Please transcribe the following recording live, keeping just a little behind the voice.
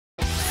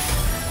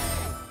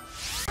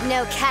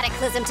No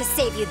cataclysm to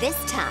save you this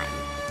time.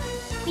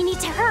 We need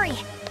to hurry.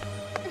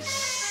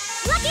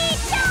 Lucky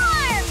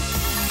Charm!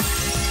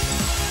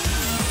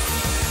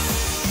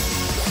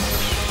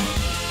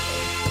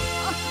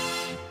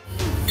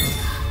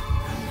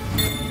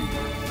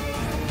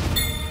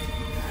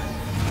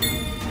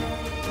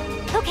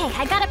 Okay,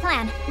 I got a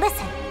plan.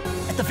 Listen.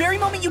 At the very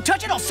moment you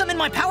touch it, I'll summon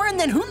my power, and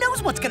then who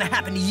knows what's gonna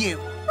happen to you?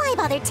 Why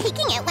bother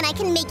taking it when I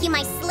can make you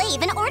my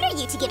slave and order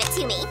you to give it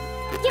to me?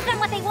 Give them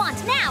what they want,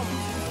 now!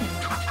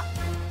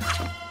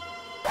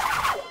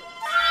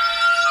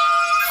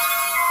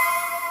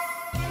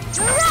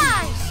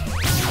 Mirage!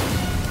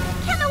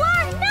 Cat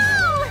Noir,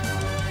 no!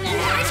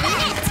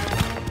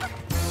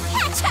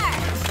 Catch her!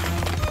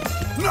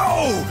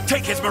 No!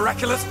 Take his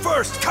Miraculous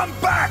first! Come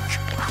back!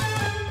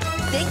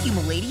 Thank you,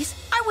 m'ladies.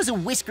 I was a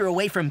whisker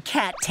away from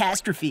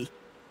catastrophe.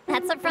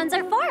 That's what friends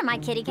are for, my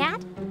kitty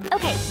cat.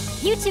 Okay,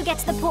 you two get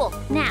to the pool,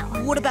 now.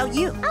 What about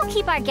you? I'll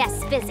keep our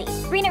guests busy.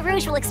 Rena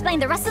Rouge will explain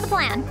the rest of the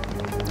plan.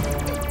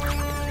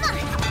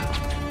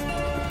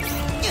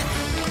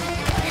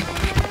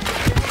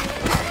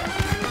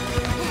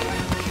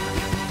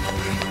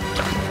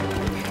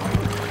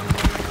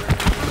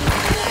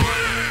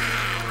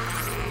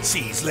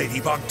 Seize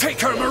Ladybug,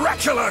 take her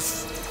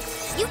Miraculous!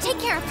 You take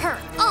care of her.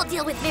 I'll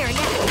deal with Marinette.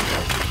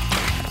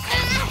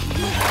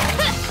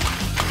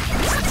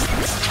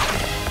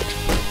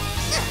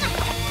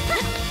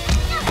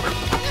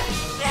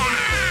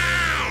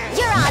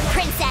 You're on,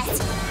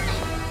 princess!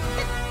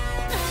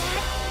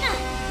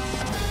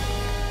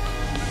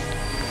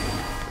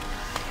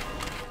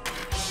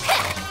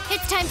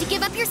 It's time to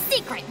give up your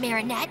secret,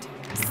 Marinette.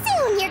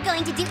 Soon you're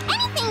going to do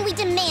anything we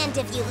demand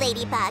of you,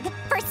 Ladybug.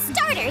 For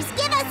starters,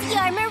 give us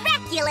your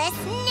Miraculous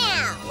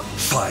now!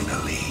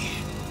 Finally.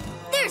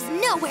 There's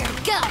nowhere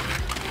to go.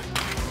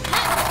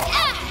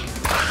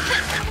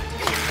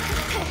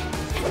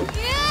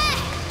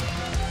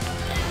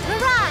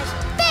 Mirage,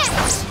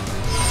 bitch!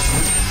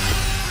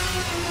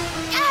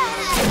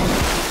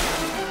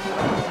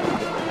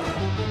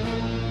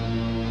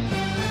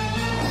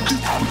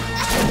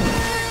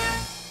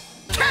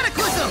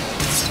 Cataclysm!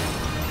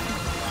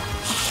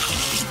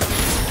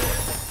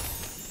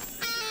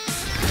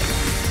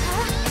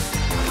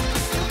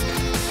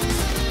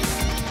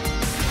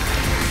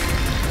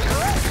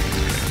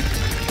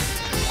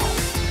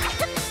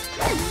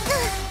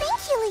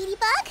 Thank you,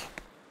 Ladybug.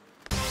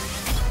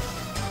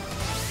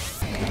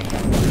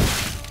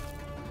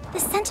 The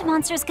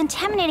Sentimonster is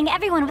contaminating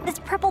everyone with its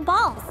purple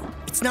balls.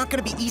 It's not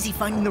gonna be easy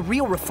finding the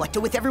real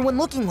Reflecta with everyone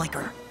looking like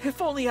her.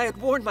 If only I had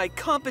worn my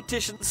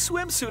competition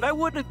swimsuit, I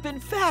wouldn't have been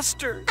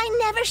faster. I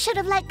never should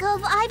have let go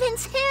of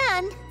Ivan's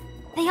hand.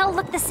 They all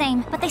look the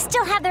same, but they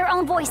still have their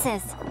own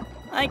voices.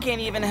 I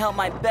can't even help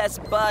my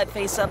best bud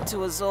face up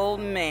to his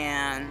old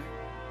man.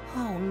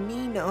 Oh,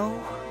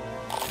 Nino.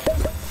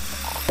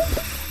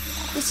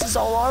 This is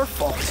all our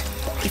fault.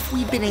 If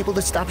we'd been able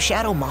to stop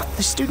Shadow Moth,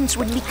 the students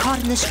wouldn't be caught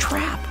in this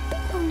trap.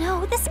 Oh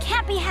no, this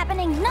can't be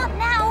happening, not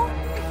now.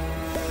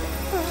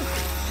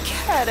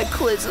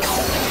 Cataclysm.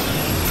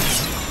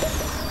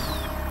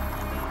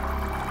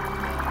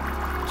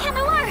 Cat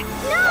Noir,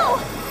 no!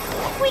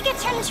 If we get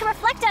turned into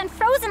Reflecta and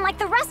frozen like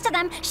the rest of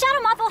them,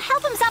 Shadow Moth will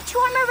help himself to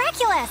our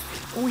Miraculous.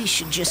 We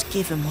should just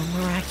give him a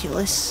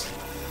Miraculous.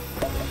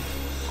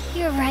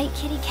 You're right,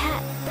 Kitty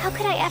Cat. How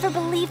could I ever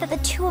believe that the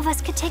two of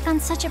us could take on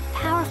such a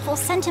powerful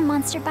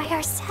Sentimonster by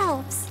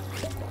ourselves?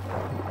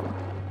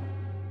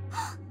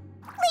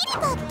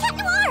 Ladybug, Cat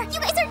Noir, you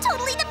guys are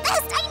totally the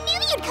best. I knew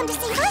you'd come to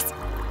save us.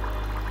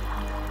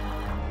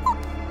 Oh,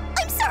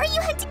 I'm sorry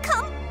you had to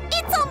come.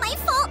 It's all my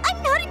fault.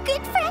 I'm not a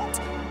good friend.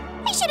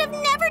 I should have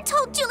never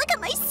told Julika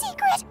my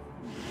secret.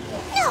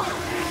 No,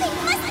 I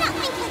must not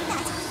think like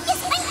that.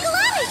 Yes, I'm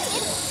glad I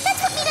did.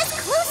 That's what made us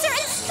closer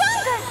and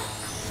stronger.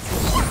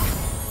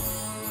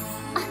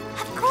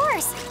 Of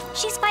course.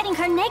 She's fighting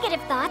her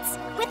negative thoughts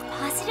with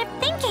positive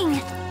thinking.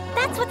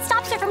 That's what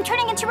stops her from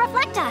turning into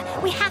Reflecta.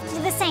 We have to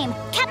do the same.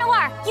 Cat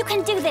Noir, you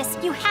can do this.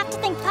 You have to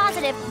think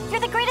positive.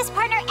 You're the greatest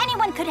partner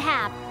anyone could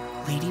have.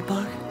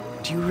 Ladybug,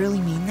 do you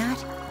really mean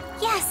that?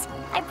 Yes,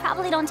 I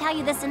probably don't tell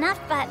you this enough,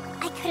 but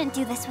I couldn't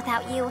do this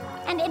without you.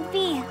 And it'd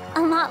be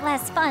a lot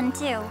less fun,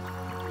 too.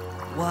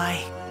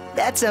 Why,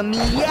 that's a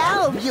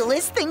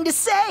meowbulous thing to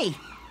say.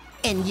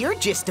 And you're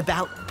just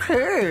about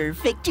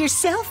perfect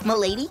yourself,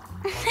 m'lady.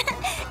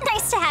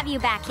 Nice to have you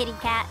back, Kitty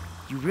Cat.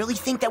 You really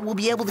think that we'll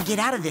be able to get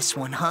out of this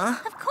one, huh?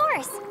 Of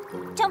course.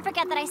 Don't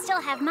forget that I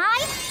still have my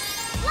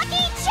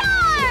Lucky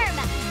Charm!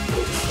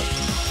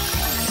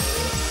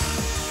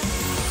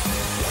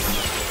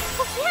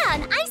 Oh yeah,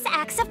 an ice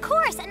axe, of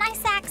course. An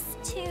ice axe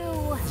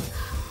to...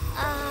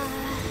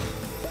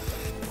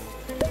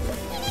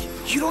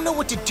 You don't know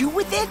what to do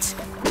with it?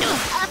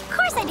 Of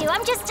course I do.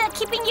 I'm just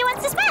keeping you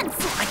in suspense.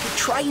 I could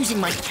try using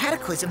my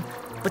Cataclysm,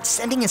 but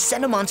sending a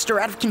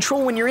Sentimonster out of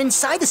control when you're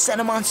inside the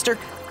Sentimonster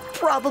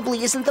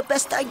probably isn't the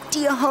best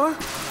idea, huh?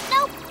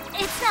 Nope,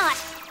 it's not.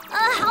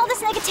 All this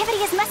negativity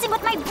is messing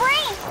with my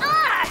brain. Go,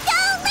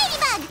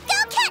 Ladybug! Go,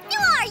 Cat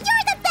Noir!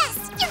 You're the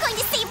best! You're going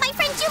to save my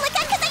friend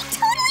Julika because I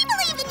totally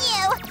believe in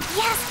you!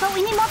 Yes, but But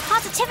we need more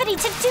positivity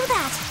to do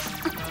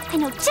that. I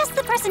know just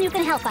the person who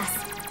can help us.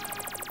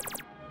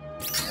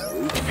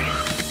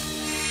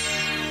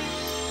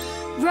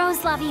 Rose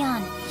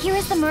Lavion, here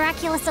is the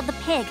Miraculous of the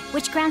Pig,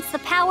 which grants the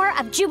power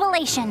of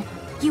jubilation.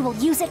 You will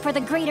use it for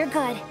the greater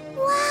good.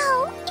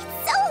 Wow,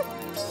 it's so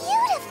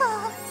beautiful.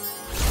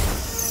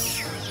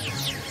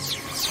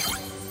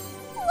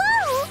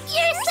 Whoa,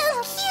 you're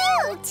so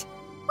cute.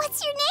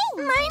 What's your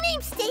name? My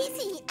name's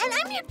Daisy, and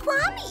I'm your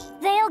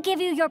Kwami. They'll give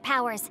you your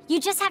powers.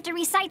 You just have to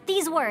recite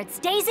these words.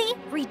 Daisy,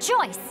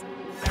 rejoice.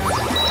 Daisy,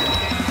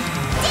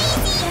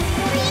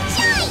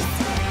 rejoice!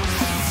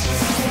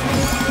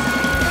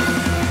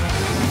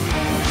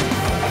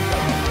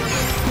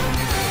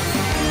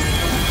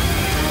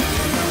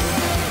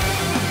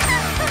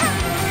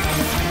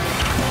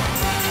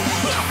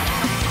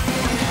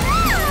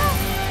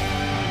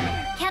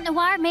 Cat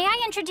Noir, may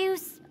I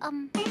introduce,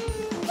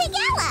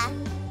 Pigella!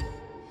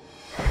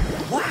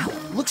 Wow,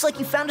 looks like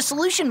you found a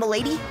solution,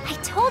 milady. I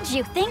told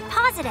you, think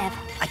positive.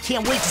 I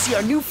can't wait to see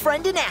our new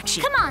friend in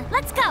action. Come on,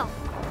 let's go.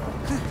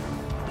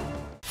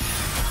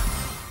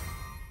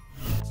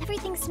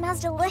 Everything smells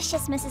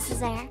delicious, Mrs.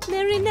 Césaire.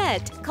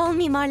 Marinette, call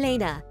me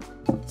Marlena.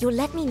 You'll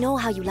let me know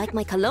how you like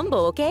my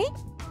Columbo, okay?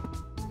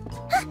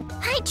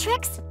 Hi,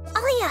 Trix.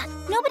 Alia,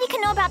 nobody can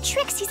know about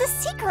Trix. He's a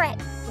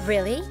secret.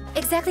 Really?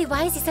 Exactly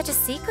why is he such a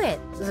secret,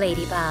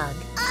 Ladybug?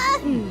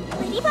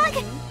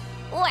 Ladybug?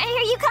 Why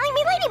are you calling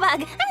me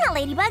Ladybug? I'm not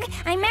Ladybug.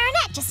 I'm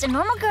Marinette, just a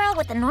normal girl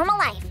with a normal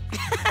life.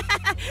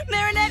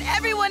 Marinette,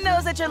 everyone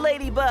knows that you're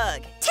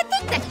Ladybug. To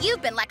think that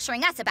you've been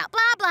lecturing us about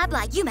blah, blah,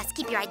 blah. You must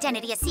keep your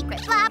identity a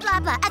secret, blah, blah,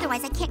 blah.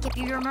 Otherwise, I can't give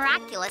you your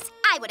Miraculous.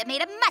 I would have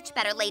made a much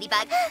better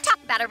Ladybug. Talk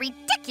about a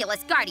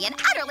ridiculous guardian,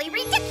 utterly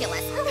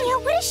ridiculous. Alia,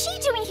 what is she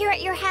doing here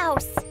at your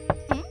house?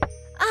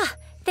 Ah,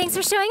 thanks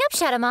for showing up,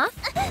 Shadow Moth.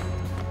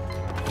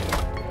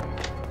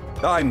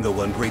 I'm the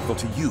one grateful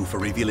to you for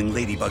revealing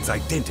Ladybug's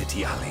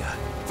identity, Alia.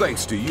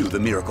 Thanks to you, the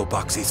miracle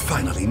box is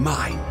finally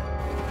mine.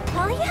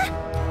 Alia?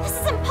 This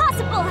is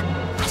impossible.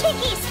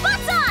 Tiki,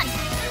 spots on!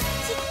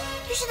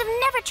 You should have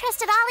never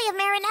trusted Alia,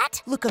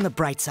 Marinette. Look on the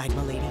bright side,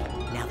 milady.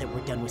 Now that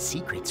we're done with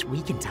secrets,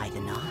 we can tie the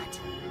knot.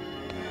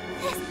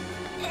 This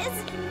is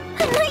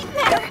a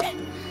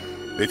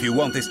nightmare. If you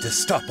want this to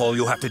stop, all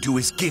you have to do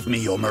is give me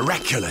your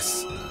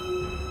Miraculous.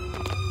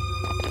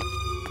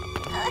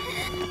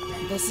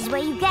 This is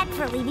what you get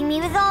for leaving me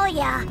with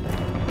Alia.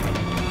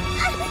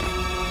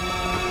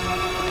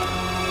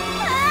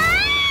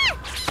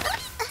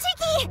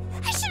 Tiki,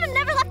 I should have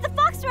never left the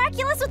Fox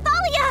Miraculous with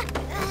Alia.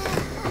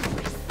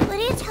 What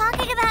are you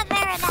talking about,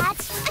 Marinette?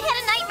 I had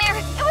a nightmare.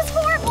 It was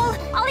horrible.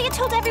 Alia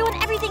told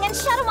everyone everything, and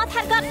Shadow Moth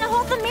had gotten a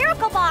hold of the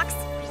miracle box.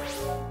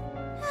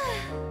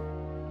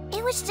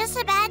 It was just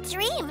a bad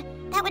dream.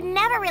 That would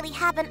never really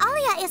happen.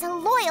 Alia is a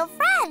loyal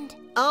friend.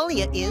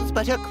 Alia is,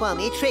 but her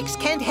Kwami Trix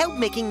can't help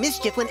making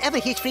mischief whenever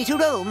he's free to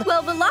roam.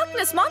 Well, the Loch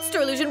Ness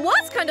Monster illusion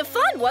was kind of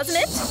fun, wasn't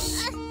it?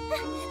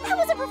 That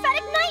was a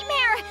prophetic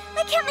nightmare.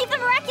 I can't leave the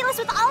Miraculous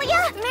with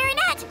Alia.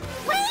 Marinette,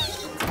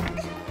 wait!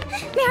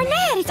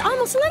 Marinette, it's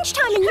almost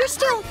lunchtime and you're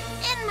still...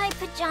 In my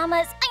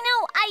pajamas. I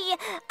know,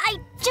 I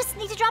just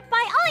need to drop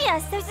by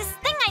Alia's. There's this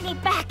thing I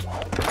need back.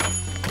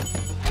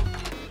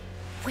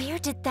 Where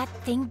did that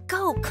thing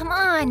go? Come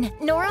on,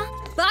 Nora?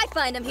 If I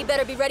find him, he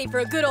better be ready for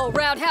a good old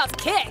roundhouse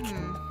kick.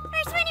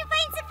 First one who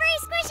finds the furry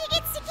squishy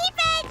gets to keep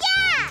it,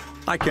 yeah!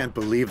 I can't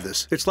believe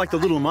this. It's like the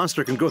little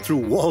monster can go through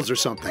walls or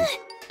something.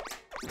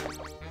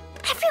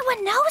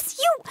 Everyone knows?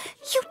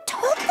 You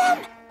told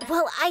them?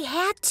 Well, I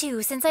had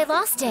to, since I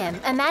lost him.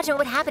 Imagine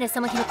what would happen if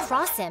someone came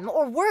across him,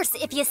 or worse,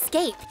 if he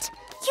escaped.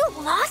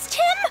 You lost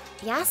him?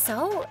 Yeah,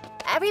 so?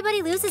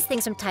 Everybody loses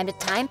things from time to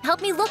time.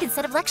 Help me look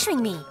instead of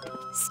lecturing me.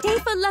 Stay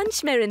for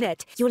lunch,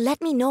 Marinette. You'll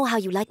let me know how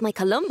you like my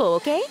Columbo,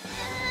 okay?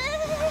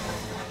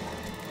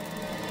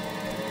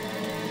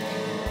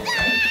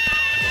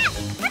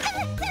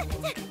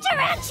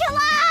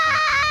 Tarantula!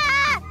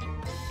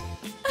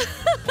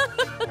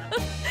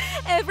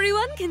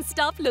 Everyone can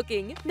stop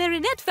looking.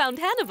 Marinette found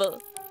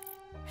Hannibal.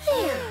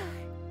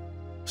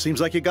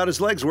 Seems like you got his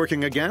legs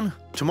working again.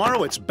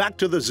 Tomorrow it's back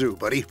to the zoo,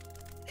 buddy.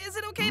 Is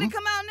it okay to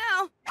come out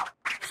now?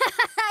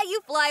 You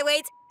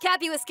flyweights.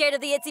 Cappy was scared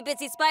of the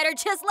itsy-bitsy spider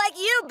just like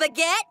you,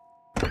 Baguette.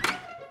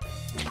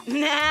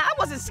 Nah, I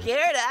wasn't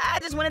scared. I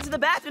just went into the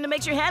bathroom to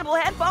make sure Hannibal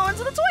had fallen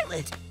into the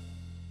toilet.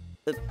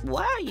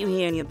 Why are you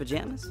here in your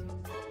pajamas?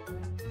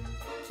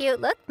 Cute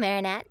look,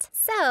 Marinette.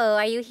 So,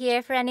 are you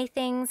here for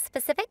anything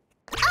specific?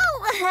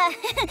 Oh,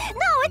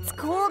 no, it's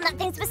cool.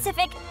 Nothing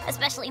specific.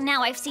 Especially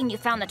now I've seen you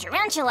found the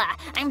tarantula.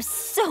 I'm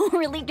so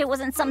relieved it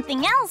wasn't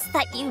something else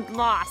that you'd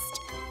lost.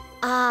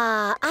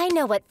 I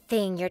know what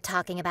thing you're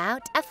talking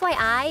about.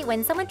 FYI,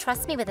 when someone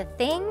trusts me with a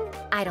thing,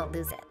 I don't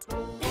lose it.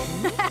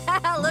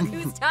 Look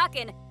who's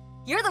talking.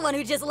 You're the one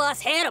who just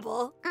lost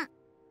Hannibal.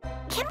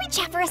 Can we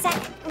chat for a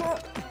sec?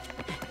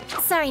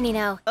 Sorry,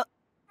 Nino.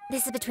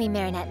 This is between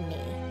Marinette and me.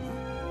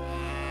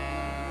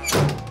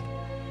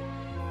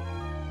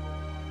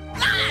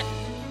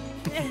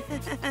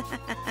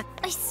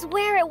 I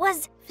swear it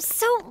was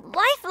so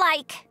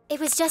lifelike. It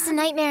was just a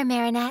nightmare,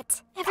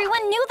 Marinette.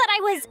 Everyone knew that I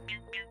was...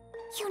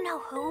 You know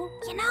who,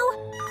 you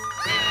know?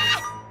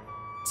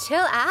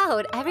 Chill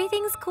out.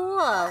 Everything's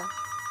cool.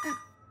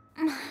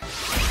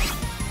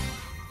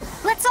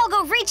 Let's all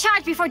go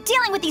recharge before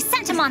dealing with these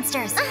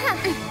Centimonsters.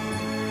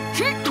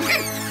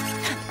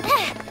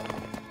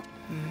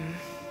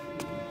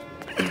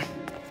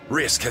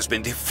 Risk has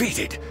been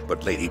defeated,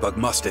 but Ladybug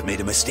must have made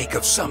a mistake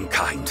of some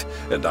kind,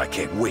 and I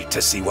can't wait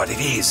to see what it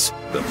is.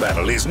 The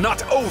battle is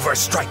not over,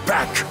 Strike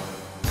Back!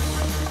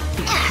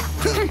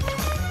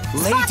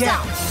 Lay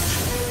down!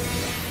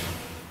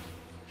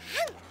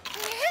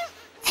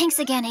 Thanks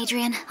again,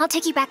 Adrien. I'll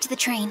take you back to the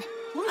train.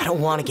 I don't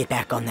want to get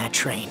back on that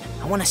train.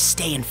 I want to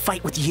stay and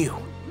fight with you.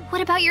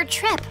 What about your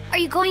trip? Are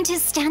you going to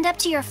stand up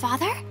to your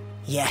father?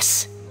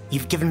 Yes.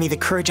 You've given me the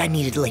courage I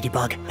needed,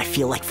 Ladybug. I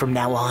feel like from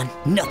now on,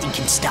 nothing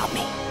can stop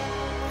me.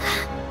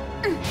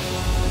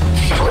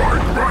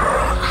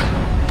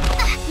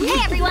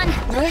 Hey, everyone!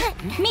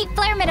 Meet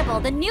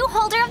Flairmittable, the new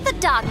holder of the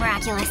dog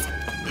Miraculous.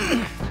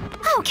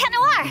 Oh, Cat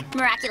Noir!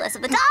 Miraculous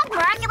of the dog,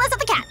 Miraculous of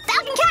the cat.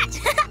 Falcon Cat!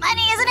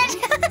 Funny, isn't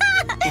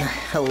it?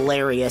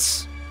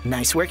 Hilarious.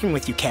 Nice working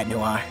with you, Cat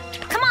Noir.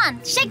 Come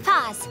on, shake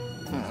paws.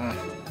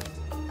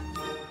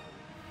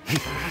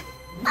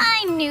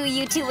 I knew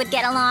you two would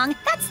get along.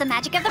 That's the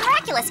magic of the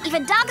Miraculous.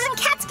 Even dogs and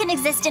cats can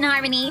exist in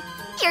harmony.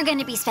 You're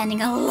gonna be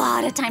spending a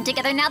lot of time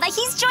together now that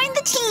he's joined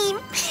the team.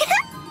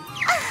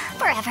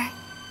 Forever.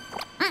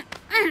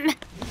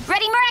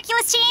 Ready,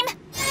 Miraculous team?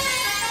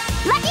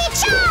 Lucky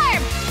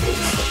Charm!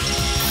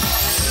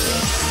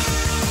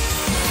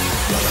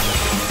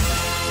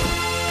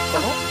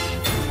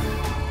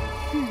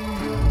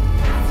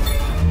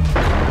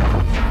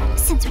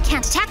 Since we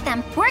can't attack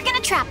them, we're gonna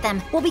trap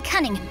them. We'll be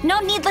cunning, no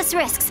needless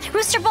risks.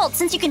 Rooster Bolt,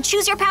 since you can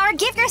choose your power,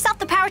 give yourself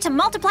the power to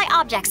multiply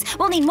objects.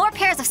 We'll need more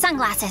pairs of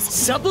sunglasses.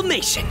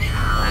 Sublimation.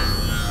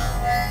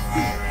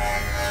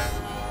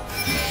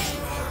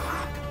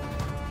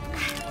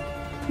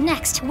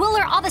 Next, we'll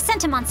lure all the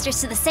Centimonsters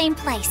to the same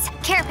place.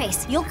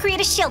 Carapace, you'll create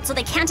a shield so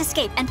they can't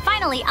escape. And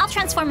finally, I'll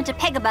transform into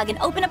Pegabug and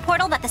open a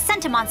portal that the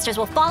Centimonsters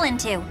will fall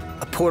into.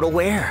 A portal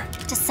where?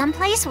 To some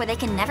place where they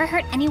can never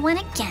hurt anyone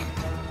again.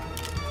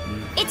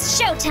 It's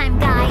showtime,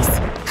 guys!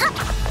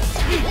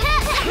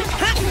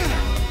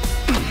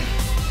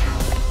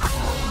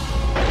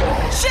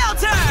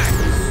 Shelter!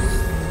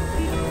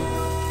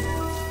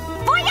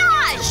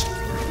 Voyage!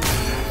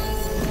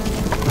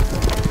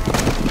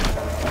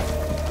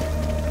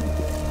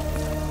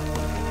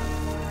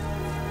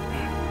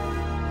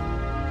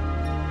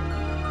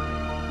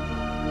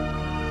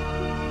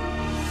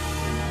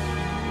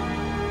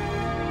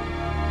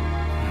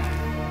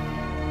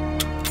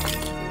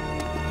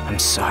 I'm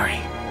sorry.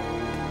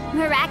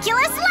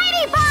 Miraculous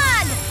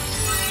Ladybug!